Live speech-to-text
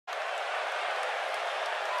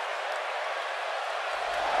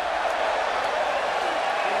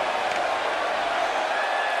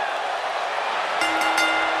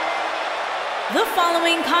The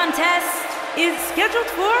following contest is scheduled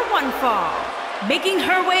for one fall. Making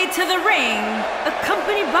her way to the ring,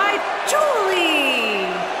 accompanied by Julie,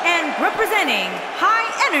 and representing High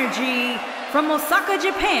Energy from Osaka,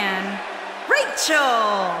 Japan,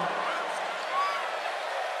 Rachel.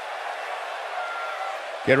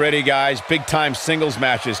 Get ready, guys. Big-time singles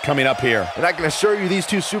matches coming up here. And I can assure you these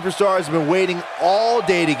two superstars have been waiting all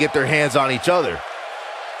day to get their hands on each other.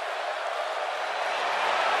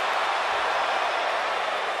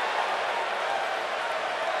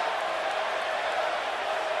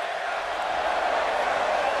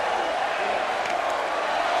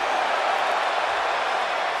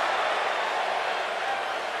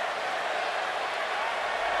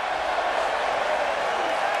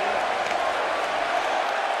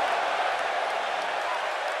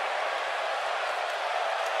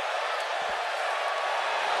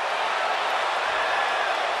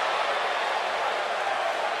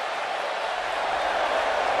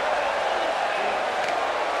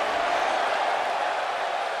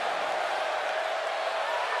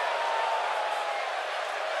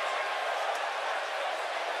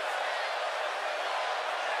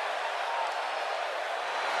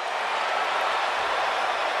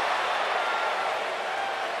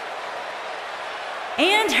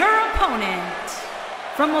 And her opponent,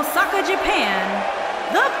 from Osaka,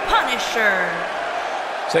 Japan, the Punisher.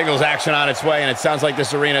 Singles action on its way, and it sounds like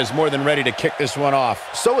this arena is more than ready to kick this one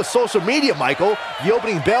off. So is social media, Michael. The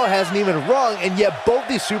opening bell hasn't even rung, and yet both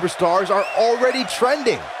these superstars are already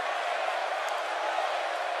trending.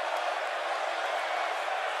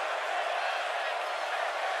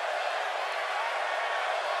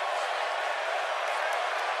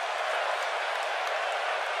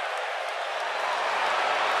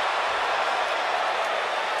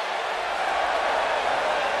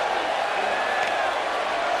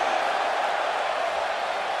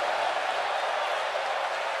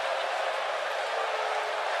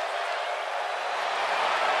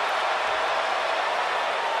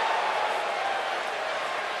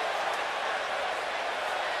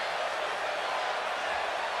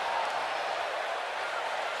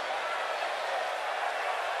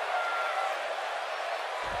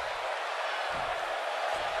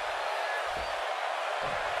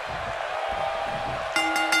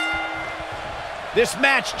 This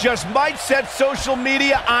match just might set social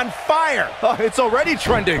media on fire. Oh, it's already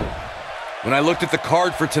trending. When I looked at the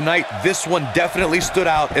card for tonight, this one definitely stood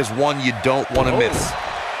out as one you don't want to miss.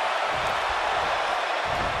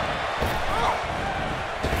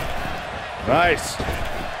 Nice.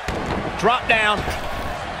 Drop down.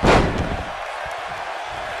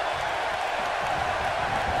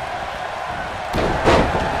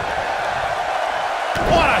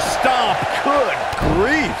 What a stomp. Good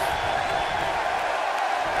grief.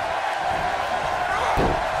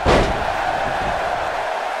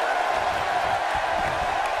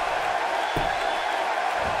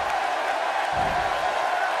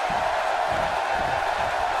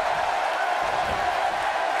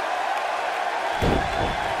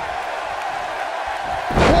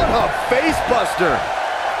 Face buster.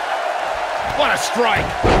 What a strike.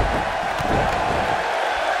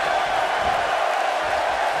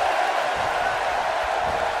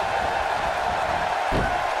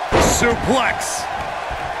 Suplex.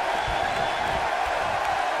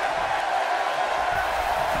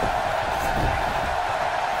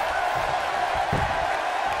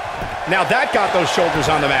 Now that got those shoulders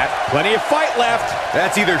on the mat. Plenty of fight left.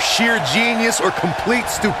 That's either sheer genius or complete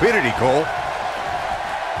stupidity, Cole.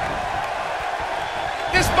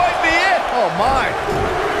 This might be it. Oh, my.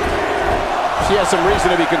 She has some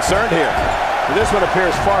reason to be concerned here. This one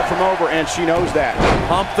appears far from over, and she knows that.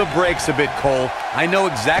 Pump the brakes a bit, Cole. I know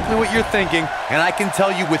exactly what you're thinking, and I can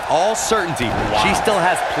tell you with all certainty, she still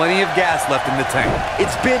has plenty of gas left in the tank.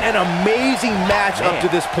 It's been an amazing match up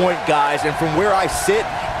to this point, guys, and from where I sit,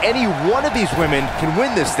 any one of these women can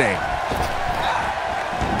win this thing.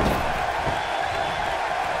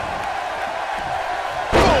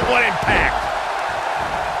 Oh, what impact.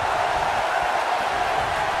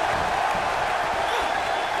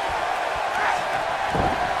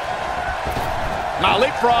 Now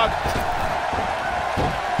leapfrog.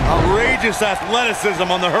 Outrageous athleticism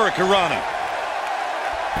on the Hurricanrana.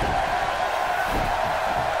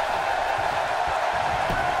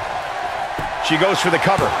 She goes for the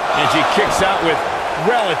cover, and she kicks out with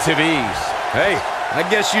relative ease. Hey, I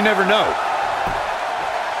guess you never know.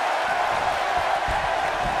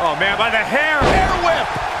 Oh, man, by the hair. Hair whip.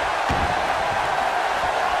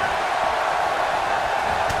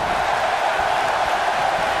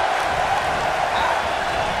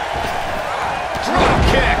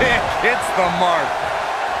 Hits the mark.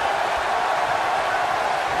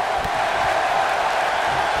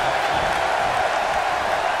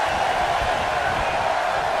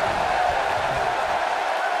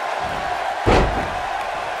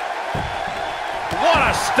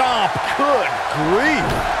 stomp. Good grief.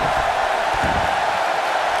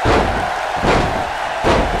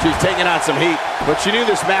 She's taking on some heat, but she knew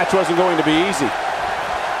this match wasn't going to be easy.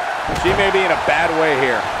 She may be in a bad way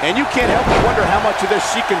here, and you can't help but wonder how much of this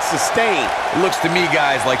she can sustain. It looks to me,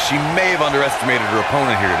 guys, like she may have underestimated her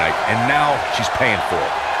opponent here tonight, and now she's paying for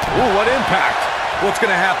it. Ooh, what impact. What's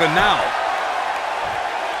going to happen now?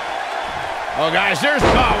 Oh, guys,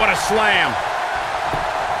 what a slam.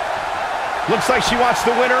 Looks like she wants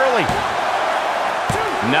to win early.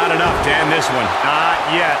 Not enough to end this one. Not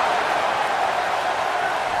yet.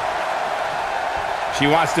 She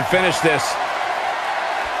wants to finish this.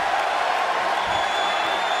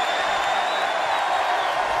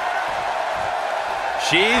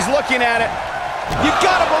 She's looking at it. You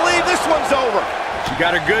gotta believe this one's over. She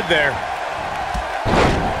got her good there.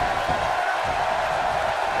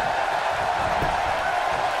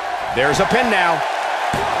 There's a pin now.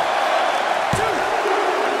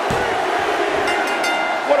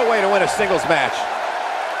 What a way to win a singles match.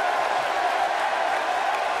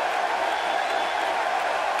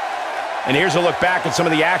 And here's a look back at some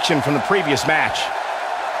of the action from the previous match.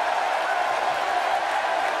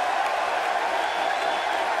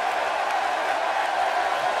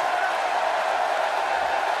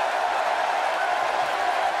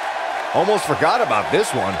 Almost forgot about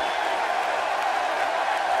this one.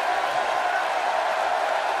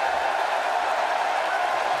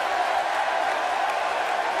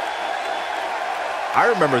 I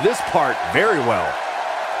remember this part very well.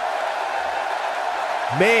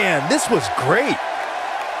 Man, this was great.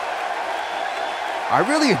 I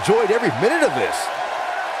really enjoyed every minute of this.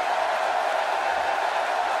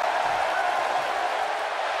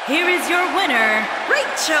 Here is your winner,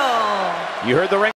 Rachel. You heard the ring.